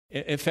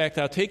In fact,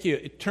 I'll take you,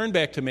 turn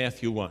back to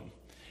Matthew 1,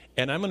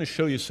 and I'm going to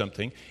show you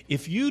something.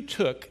 If you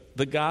took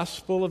the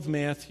Gospel of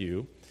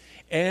Matthew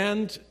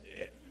and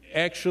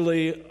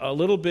actually a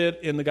little bit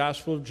in the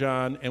Gospel of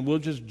John, and we'll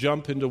just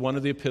jump into one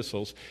of the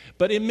epistles.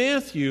 But in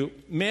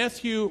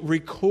Matthew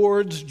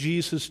records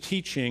Jesus'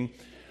 teaching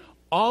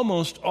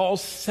almost all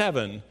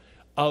 7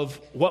 of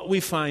what we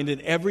find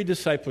in every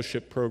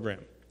discipleship program.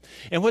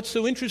 And what's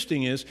so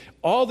interesting is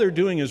all they're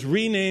doing is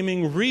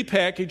renaming,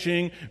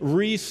 repackaging,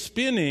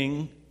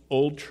 respinning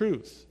old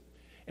truth.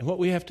 And what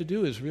we have to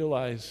do is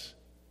realize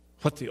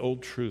what the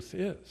old truth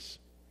is.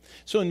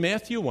 So in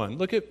Matthew 1,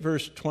 look at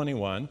verse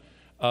 21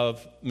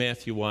 of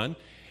Matthew 1.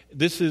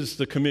 This is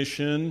the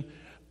commission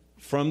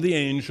from the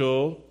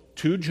angel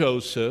to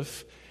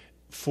Joseph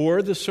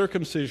for the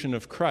circumcision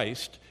of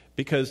Christ,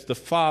 because the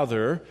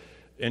father,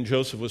 and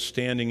Joseph was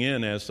standing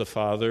in as the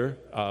father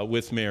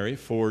with Mary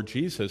for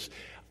Jesus.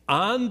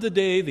 On the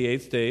day, the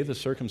 8th day, the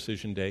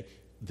circumcision day,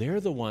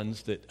 they're the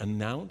ones that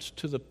announced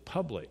to the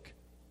public,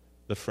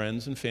 the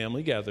friends and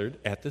family gathered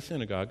at the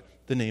synagogue,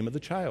 the name of the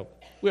child.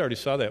 We already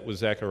saw that with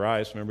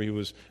Zacharias. Remember, he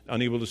was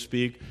unable to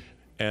speak.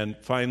 And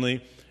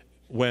finally,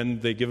 when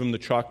they give him the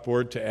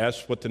chalkboard to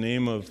ask what the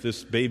name of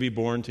this baby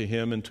born to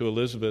him and to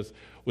Elizabeth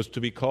was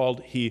to be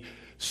called, he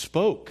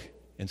spoke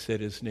and said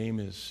his name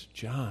is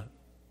John.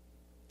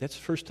 That's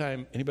the first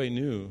time anybody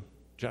knew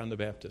John the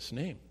Baptist's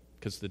name,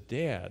 because the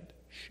dad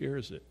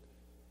shares it.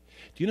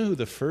 Do you know who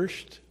the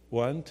first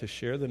one to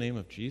share the name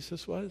of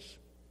Jesus was?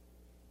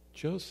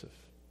 Joseph.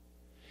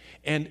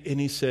 And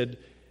he said,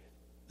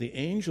 the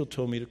angel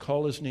told me to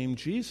call his name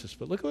Jesus.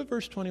 But look at what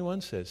verse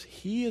 21 says.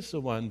 He is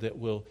the one that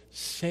will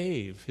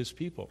save his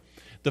people.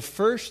 The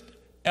first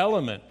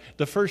element,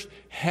 the first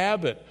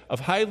habit of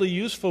highly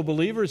useful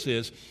believers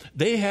is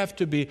they have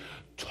to be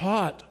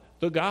taught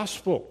the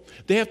gospel.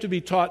 They have to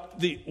be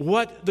taught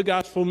what the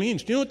gospel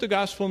means. Do you know what the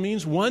gospel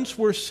means? Once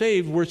we're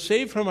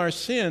saved from our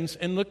sins.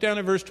 And look down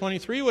at verse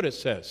 23 what it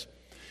says.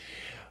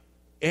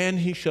 And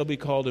he shall be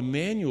called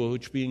Emmanuel,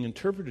 which being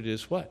interpreted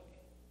is what?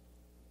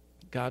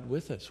 God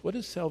with us. What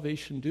does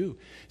salvation do?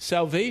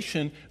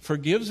 Salvation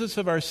forgives us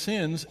of our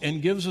sins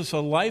and gives us a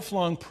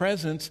lifelong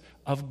presence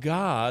of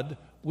God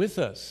with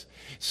us.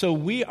 So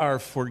we are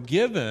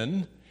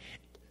forgiven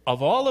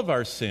of all of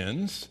our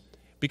sins,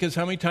 because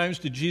how many times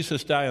did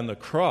Jesus die on the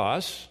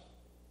cross?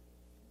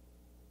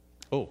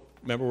 Oh,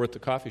 remember we're at the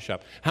coffee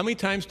shop. How many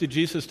times did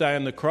Jesus die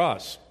on the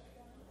cross?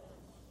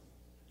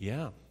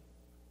 Yeah.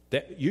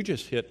 You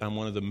just hit on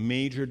one of the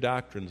major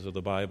doctrines of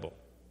the Bible.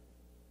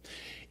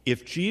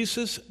 If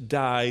Jesus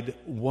died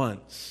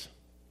once,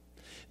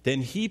 then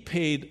he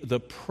paid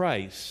the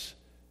price,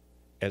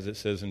 as it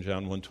says in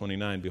John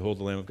 1:29, behold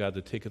the Lamb of God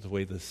that taketh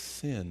away the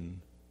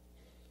sin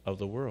of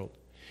the world.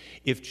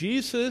 If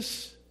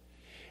Jesus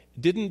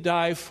didn't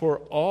die for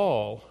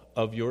all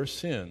of your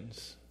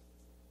sins,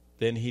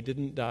 then he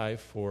didn't die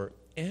for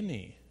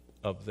any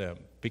of them,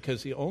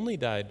 because he only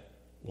died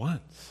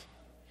once.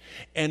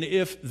 And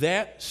if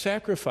that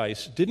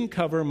sacrifice didn't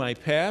cover my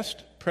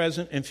past,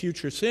 present, and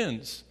future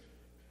sins,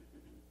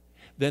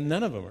 then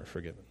none of them are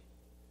forgiven.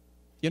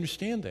 You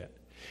understand that?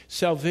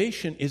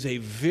 Salvation is a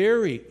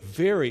very,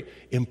 very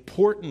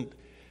important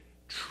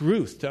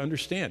truth to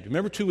understand.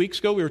 Remember 2 weeks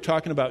ago we were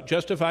talking about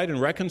justified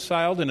and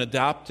reconciled and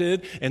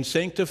adopted and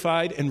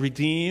sanctified and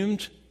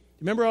redeemed?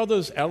 Remember all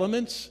those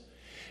elements?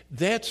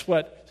 That's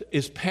what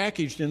is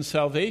packaged in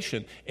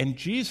salvation. And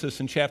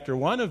Jesus in chapter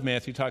 1 of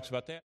Matthew talks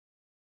about that.